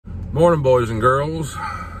Morning, boys and girls.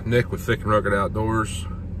 Nick with Thick and Rugged Outdoors.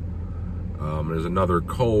 It is another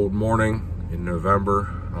cold morning in November.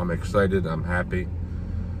 I'm excited. I'm happy.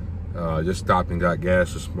 Just stopped and got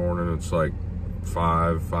gas this morning. It's like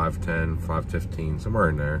 5:10, 5:15, somewhere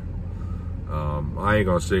in there. I ain't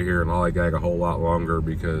gonna sit here and lollygag a whole lot longer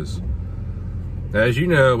because, as you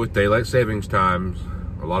know, with daylight savings times,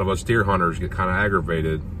 a lot of us deer hunters get kind of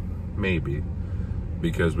aggravated, maybe,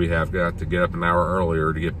 because we have got to get up an hour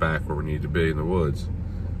earlier to get back where we need to be in the woods.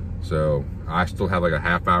 So I still have like a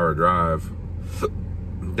half-hour drive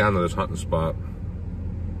down to this hunting spot,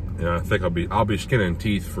 and I think I'll be skinning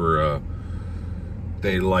teeth for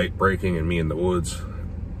daylight breaking and me in the woods,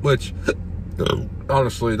 which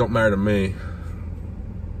honestly don't matter to me,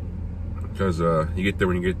 because you get there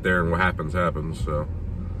when you get there, and what happens happens. So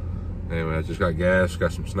anyway, I just got gas,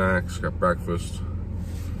 got some snacks, got breakfast.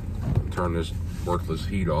 Turn this worthless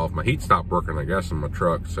heat off. My heat stopped working, I guess, in my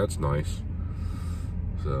truck, so that's nice.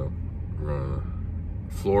 So we're gonna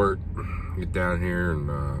floor it, get down here, and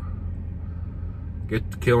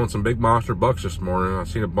get to killing some big monster bucks this morning. I've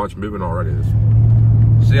seen a bunch moving already.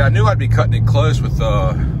 See, I knew I'd be cutting it close with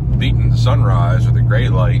beating the sunrise or the gray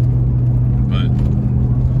light, but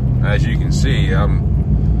as you can see, I'm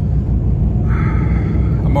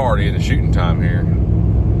already in the shooting time here.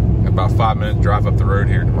 About 5 minute drive up the road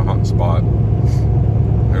here to my hunting spot.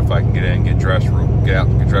 If I can get in, get out, get dressed real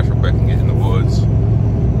quick, and get in the woods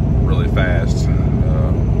really fast.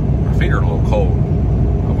 My feet are a little cold.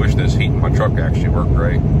 I wish this heat in my truck actually worked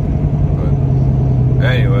right. But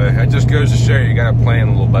anyway, it just goes to show you gotta plan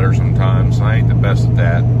a little better sometimes. I ain't the best at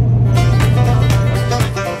that.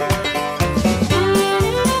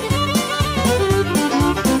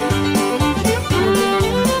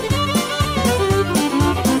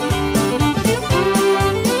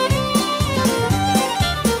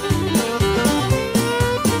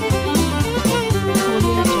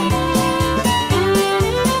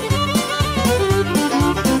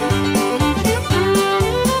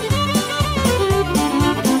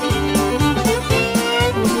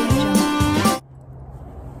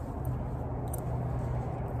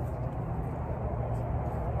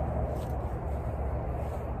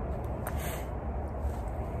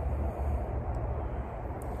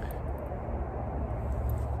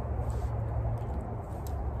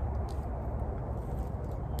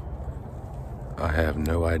 I have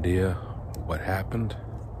no idea what happened.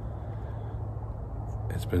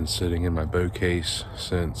 It's been sitting in my bow case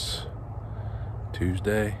since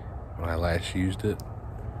Tuesday when I last used it.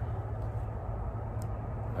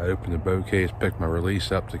 I opened the bow case, picked my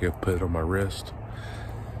release up to go put it on my wrist,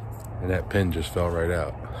 and that pin just fell right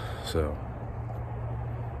out. So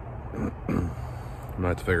I'm gonna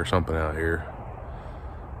have to figure something out here.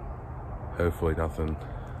 Hopefully nothing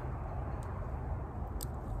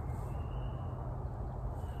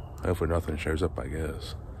shows up, I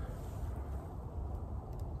guess.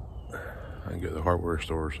 I can go to the hardware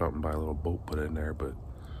store or something, buy a little bolt, put it in there, but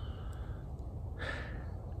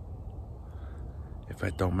if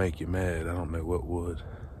that don't make you mad, I don't know what would.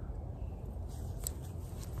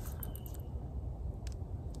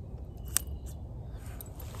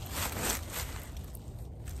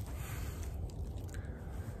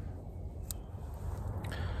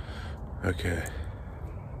 Okay.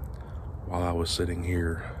 While I was sitting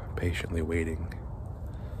here patiently waiting,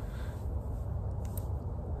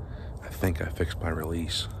 I think I fixed my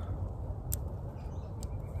release.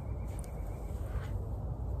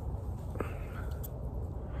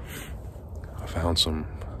 I found some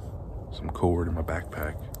cord in my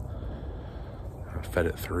backpack. I fed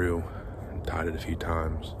it through and tied it a few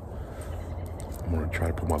times. I'm gonna try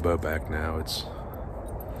to put my bow back now. It's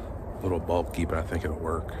a little bulky, but I think it'll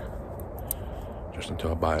work. Just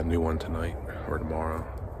until I buy a new one tonight or tomorrow.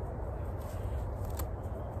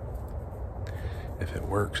 If it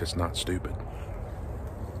works, it's not stupid.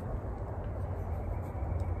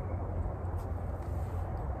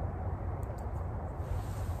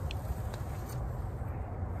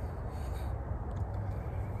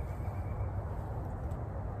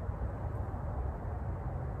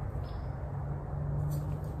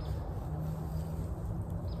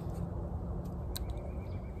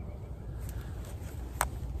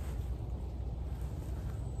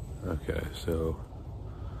 Okay, so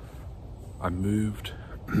I moved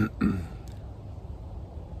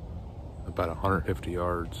about 150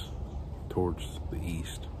 yards towards the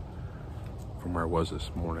east from where I was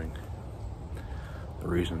this morning. The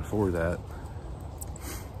reason for that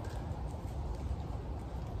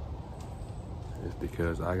is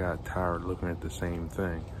because I got tired looking at the same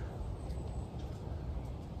thing.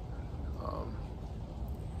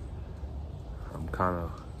 I'm kind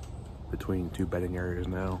of between two bedding areas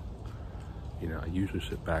now. You know, I usually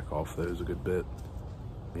sit back off those a good bit,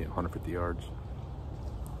 you know, 150 yards.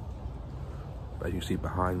 But as you can see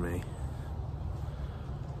behind me,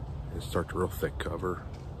 it starts a real thick cover.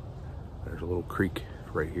 There's a little creek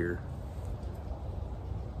right here.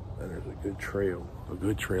 And there's a good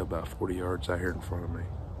trail about 40 yards out here in front of me,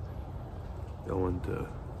 going to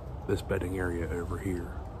this bedding area over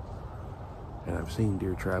here. And I've seen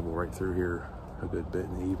deer travel right through here a good bit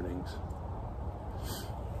in the evenings.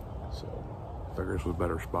 So I figured this was a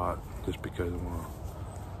better spot just because I want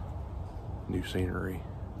new scenery.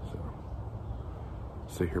 So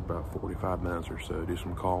sit here about 45 minutes or so, do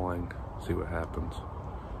some calling, see what happens,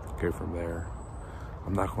 go from there.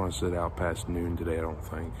 I'm not going to sit out past noon today, I don't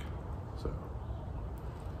think. So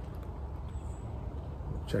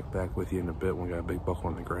check back with you in a bit when we got a big buck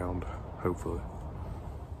on the ground, hopefully.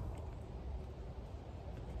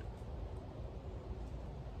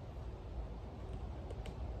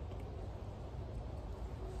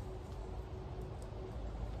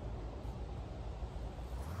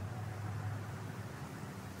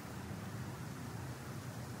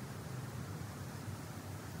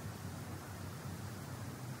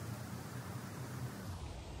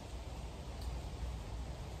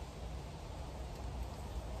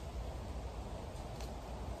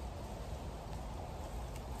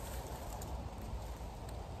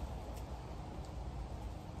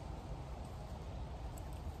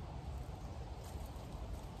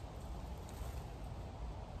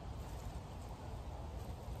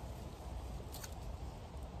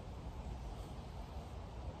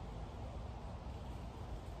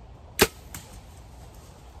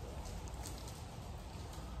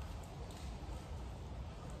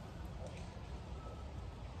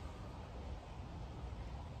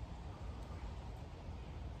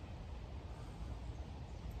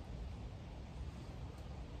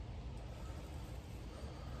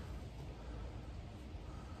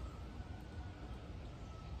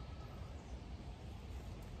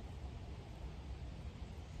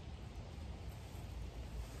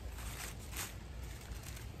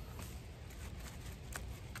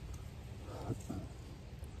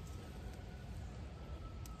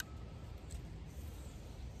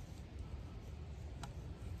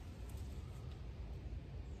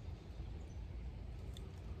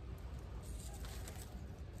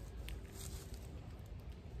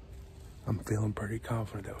 I'm feeling pretty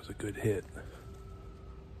confident that was a good hit.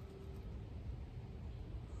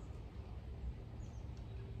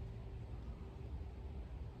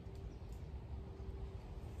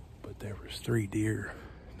 But there was 3 deer,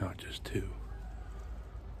 not just 2.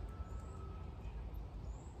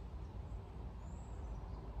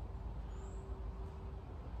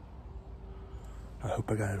 I hope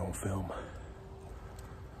I got it on film.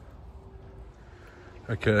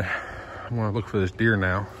 Okay, I'm gonna look for this deer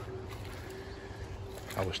now.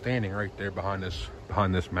 I was standing right there behind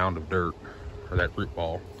this mound of dirt, or that root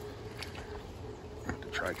ball. To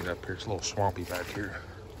try to get up here, it's a little swampy back here.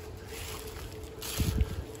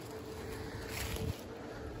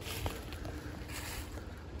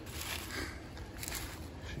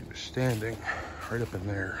 She was standing right up in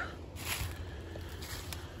there.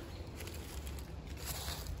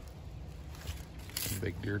 Some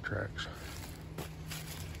big deer tracks.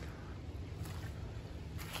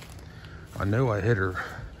 I know I hit her,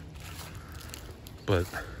 but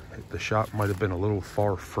the shot might have been a little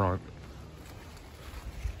far front.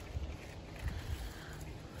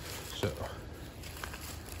 So,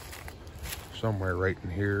 somewhere right in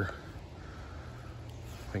here.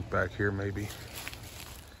 I think back here maybe.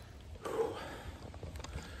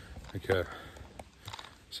 Okay.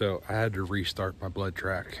 So I had to restart my blood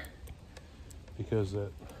track because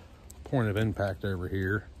that point of impact over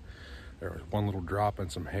here, there was one little drop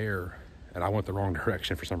and some hair. And I went the wrong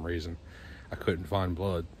direction for some reason. I couldn't find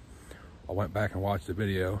blood. I went back and watched the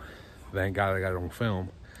video. Thank God I got it on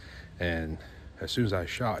film. And as soon as I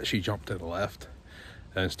shot, she jumped to the left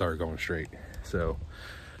and started going straight. So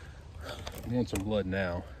I want some blood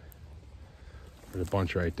now. There's a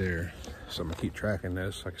bunch right there. So I'm gonna keep tracking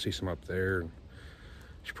this. I can see some up there. And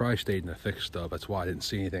she probably stayed in the thick stuff. That's why I didn't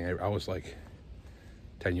see anything. I was like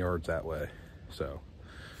 10 yards that way. So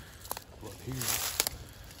blood here.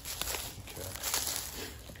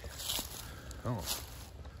 Oh,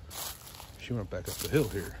 she went back up the hill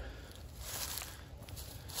here.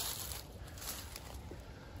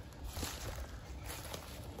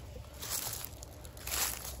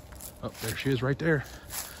 Oh, there she is right there.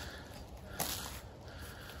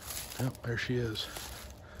 Oh, there she is.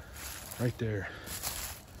 Right there.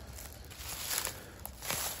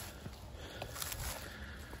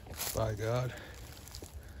 By God.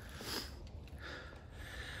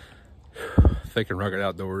 Thick and Rugged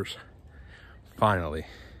Outdoors finally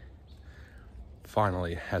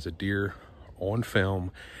has a deer on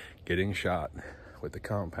film getting shot with the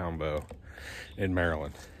compound bow in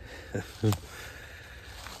Maryland.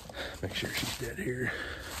 Make sure she's dead here.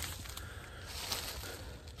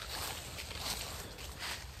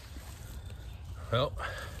 Well,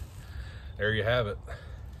 there you have it.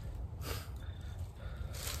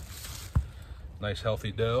 Nice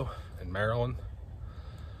healthy doe in Maryland.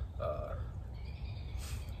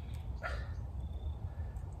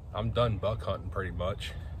 I'm done buck hunting pretty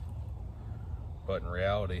much, but in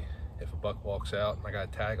reality, if a buck walks out and I got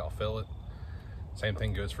a tag, I'll fill it. Same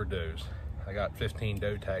thing goes for does. I got 15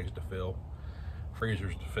 doe tags to fill,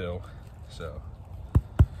 freezers to fill, so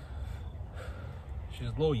she's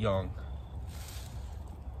a little young.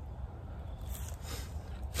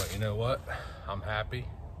 But you know what? I'm happy.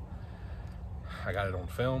 I got it on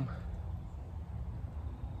film.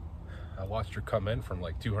 I watched her come in from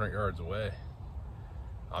like 200 yards away.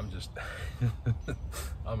 I'm just,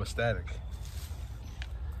 I'm ecstatic.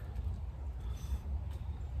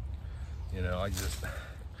 You know,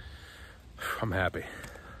 I'm happy.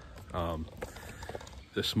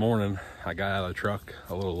 This morning, I got out of the truck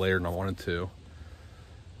a little later than I wanted to,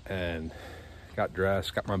 and got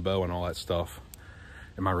dressed, got my bow and all that stuff,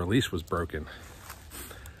 and my release was broken.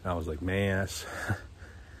 And I was like, man,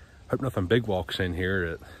 hope nothing big walks in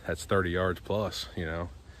here that's 30 yards plus, you know,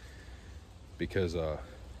 because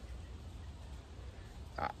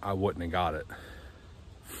I wouldn't have got it.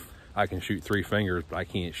 I can shoot 3 fingers, but I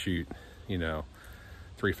can't shoot, you know,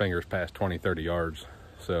 3 fingers past 20, 30 yards.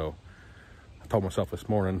 So I told myself this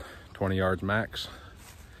morning, 20 yards max.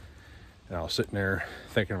 And I was sitting there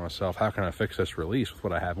thinking to myself, how can I fix this release with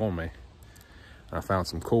what I have on me? And I found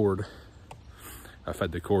some cord. I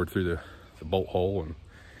fed the cord through the bolt hole and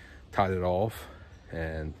tied it off.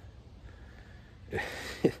 And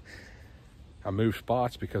I moved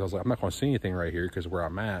spots because I was like, I'm not going to see anything right here because where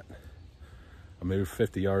I'm at. I moved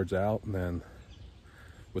 50 yards out, and then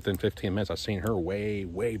within 15 minutes, I seen her way,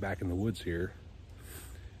 way back in the woods here.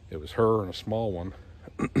 It was her and a small one.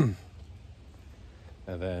 And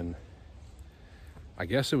then I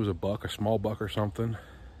guess it was a buck, a small buck or something,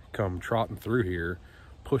 come trotting through here,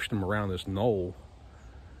 pushed him around this knoll,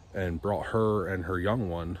 and brought her and her young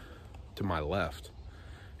one to my left.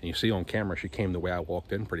 And you see on camera, she came the way I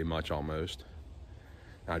walked in pretty much almost.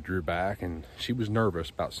 I drew back, and she was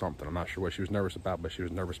nervous about something. I'm not sure what she was nervous about, but she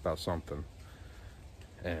was nervous about something.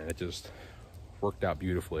 And it just worked out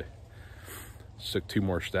beautifully. Took 2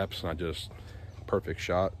 more steps, and I just, perfect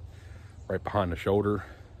shot. Right behind the shoulder.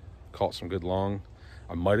 Caught some good long.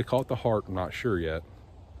 I might have caught the heart, I'm not sure yet.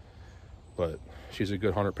 But she's a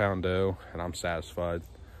good 100-pound doe, and I'm satisfied.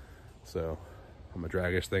 So I'm gonna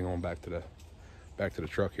drag this thing on back to the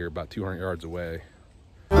truck here, about 200 yards away.